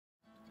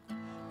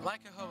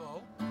Like a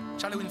hobo,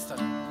 Charlie Winston,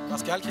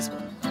 Pascal, Chrispo.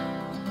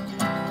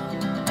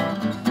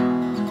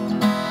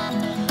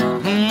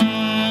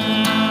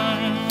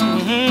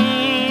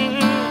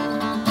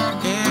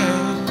 Yeah.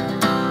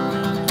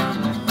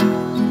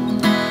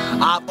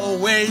 I've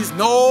always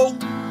known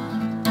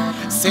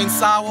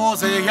since I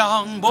was a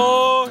young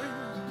boy,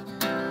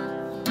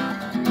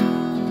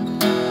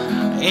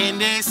 in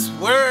this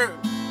world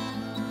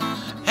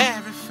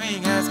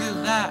everything as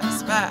good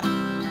as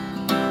bad.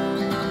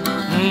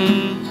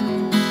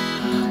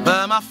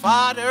 But my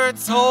father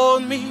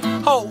told me,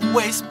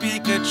 always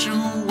speak a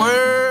true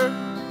word.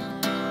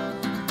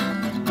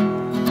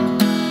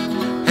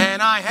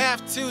 And I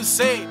have to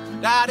say,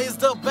 that is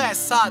the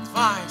best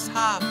advice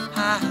I've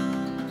had.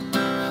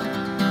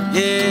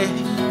 Yeah,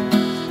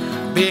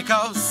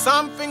 because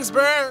something's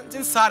burned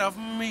inside of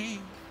me.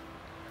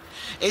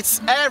 It's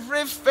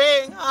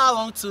everything I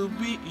long to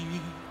be.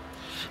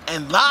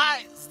 And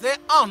lies, they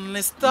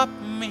only stop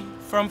me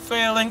from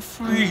feeling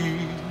free.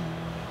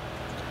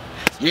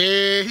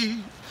 Yeah,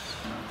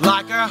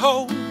 like a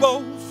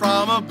hobo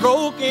from a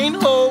broken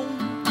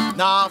home,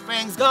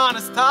 nothing's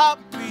gonna stop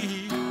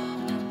me.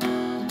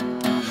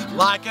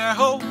 Like a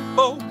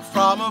hobo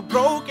from a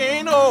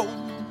broken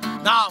home,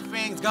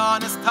 nothing's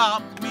gonna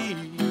stop me.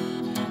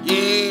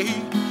 Yeah,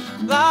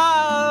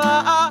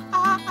 la la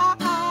la la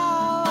la.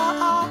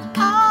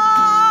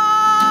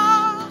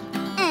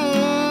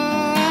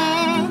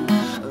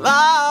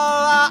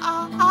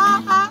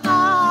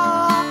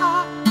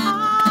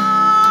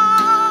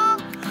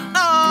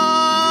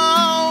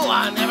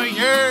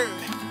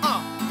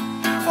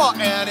 For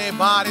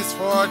anybody's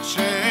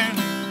fortune.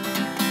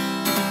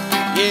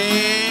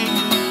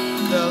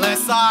 Yeah, the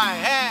less I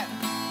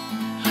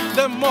have,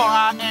 the more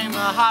I am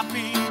a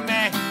happy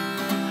man.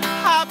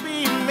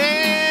 Happy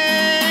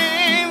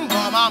man.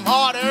 But my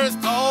mother's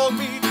told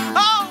me,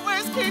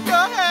 always keep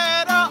your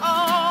head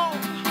on.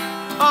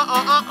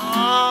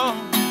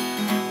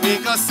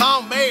 Because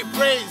some may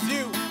praise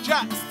you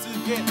just to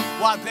get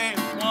what they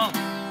want.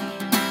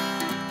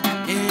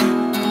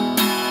 Yeah.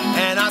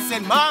 And I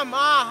said, Mama,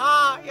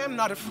 I am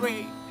not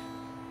afraid.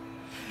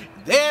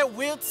 They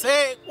will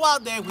take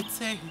what they will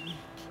take.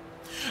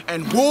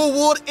 And who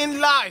would in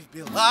life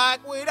be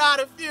like without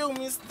a few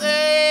mistakes?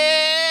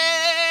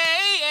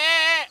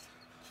 Yeah.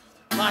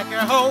 Like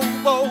a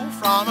hobo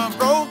from a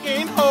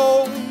broken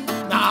home,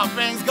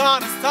 nothing's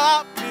gonna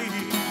stop me.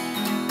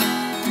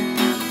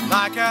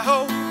 Like a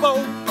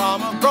hobo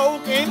from a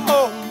broken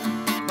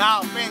home,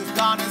 nothing's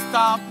gonna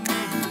stop me.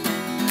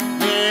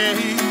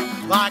 Yeah.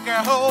 Like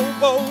a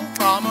hobo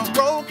from a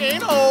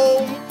broken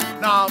home,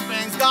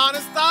 nothing's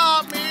gonna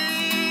stop me.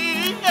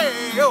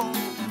 Hey, oh.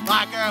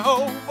 Like a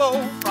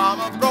hobo from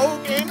a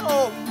broken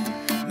home,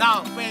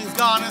 nothing's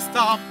gonna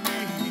stop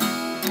me.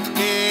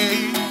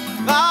 Hey,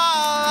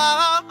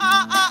 la la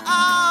la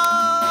la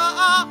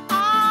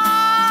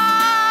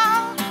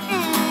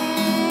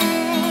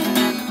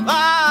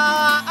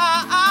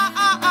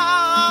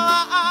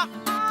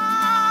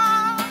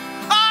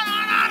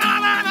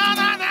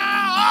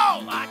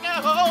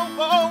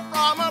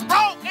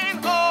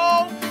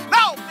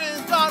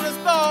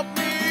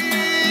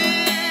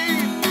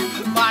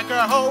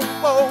a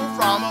hobo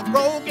from a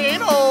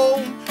broken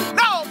home,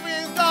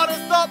 nothing's gonna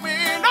stop me,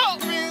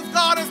 nothing's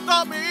gonna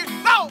stop me,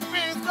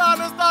 nothing's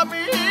gonna stop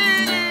me.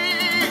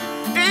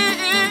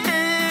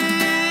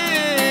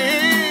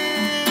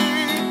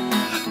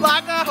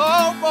 Like a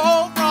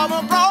hobo from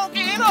a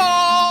broken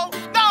home,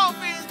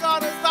 nothing's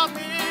gonna stop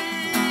me.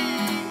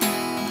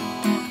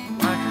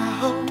 Like a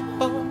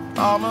hobo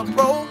from a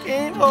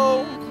broken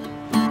home,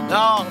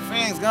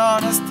 nothing's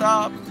gonna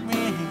stop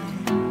me.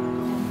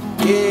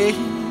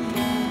 Yeah.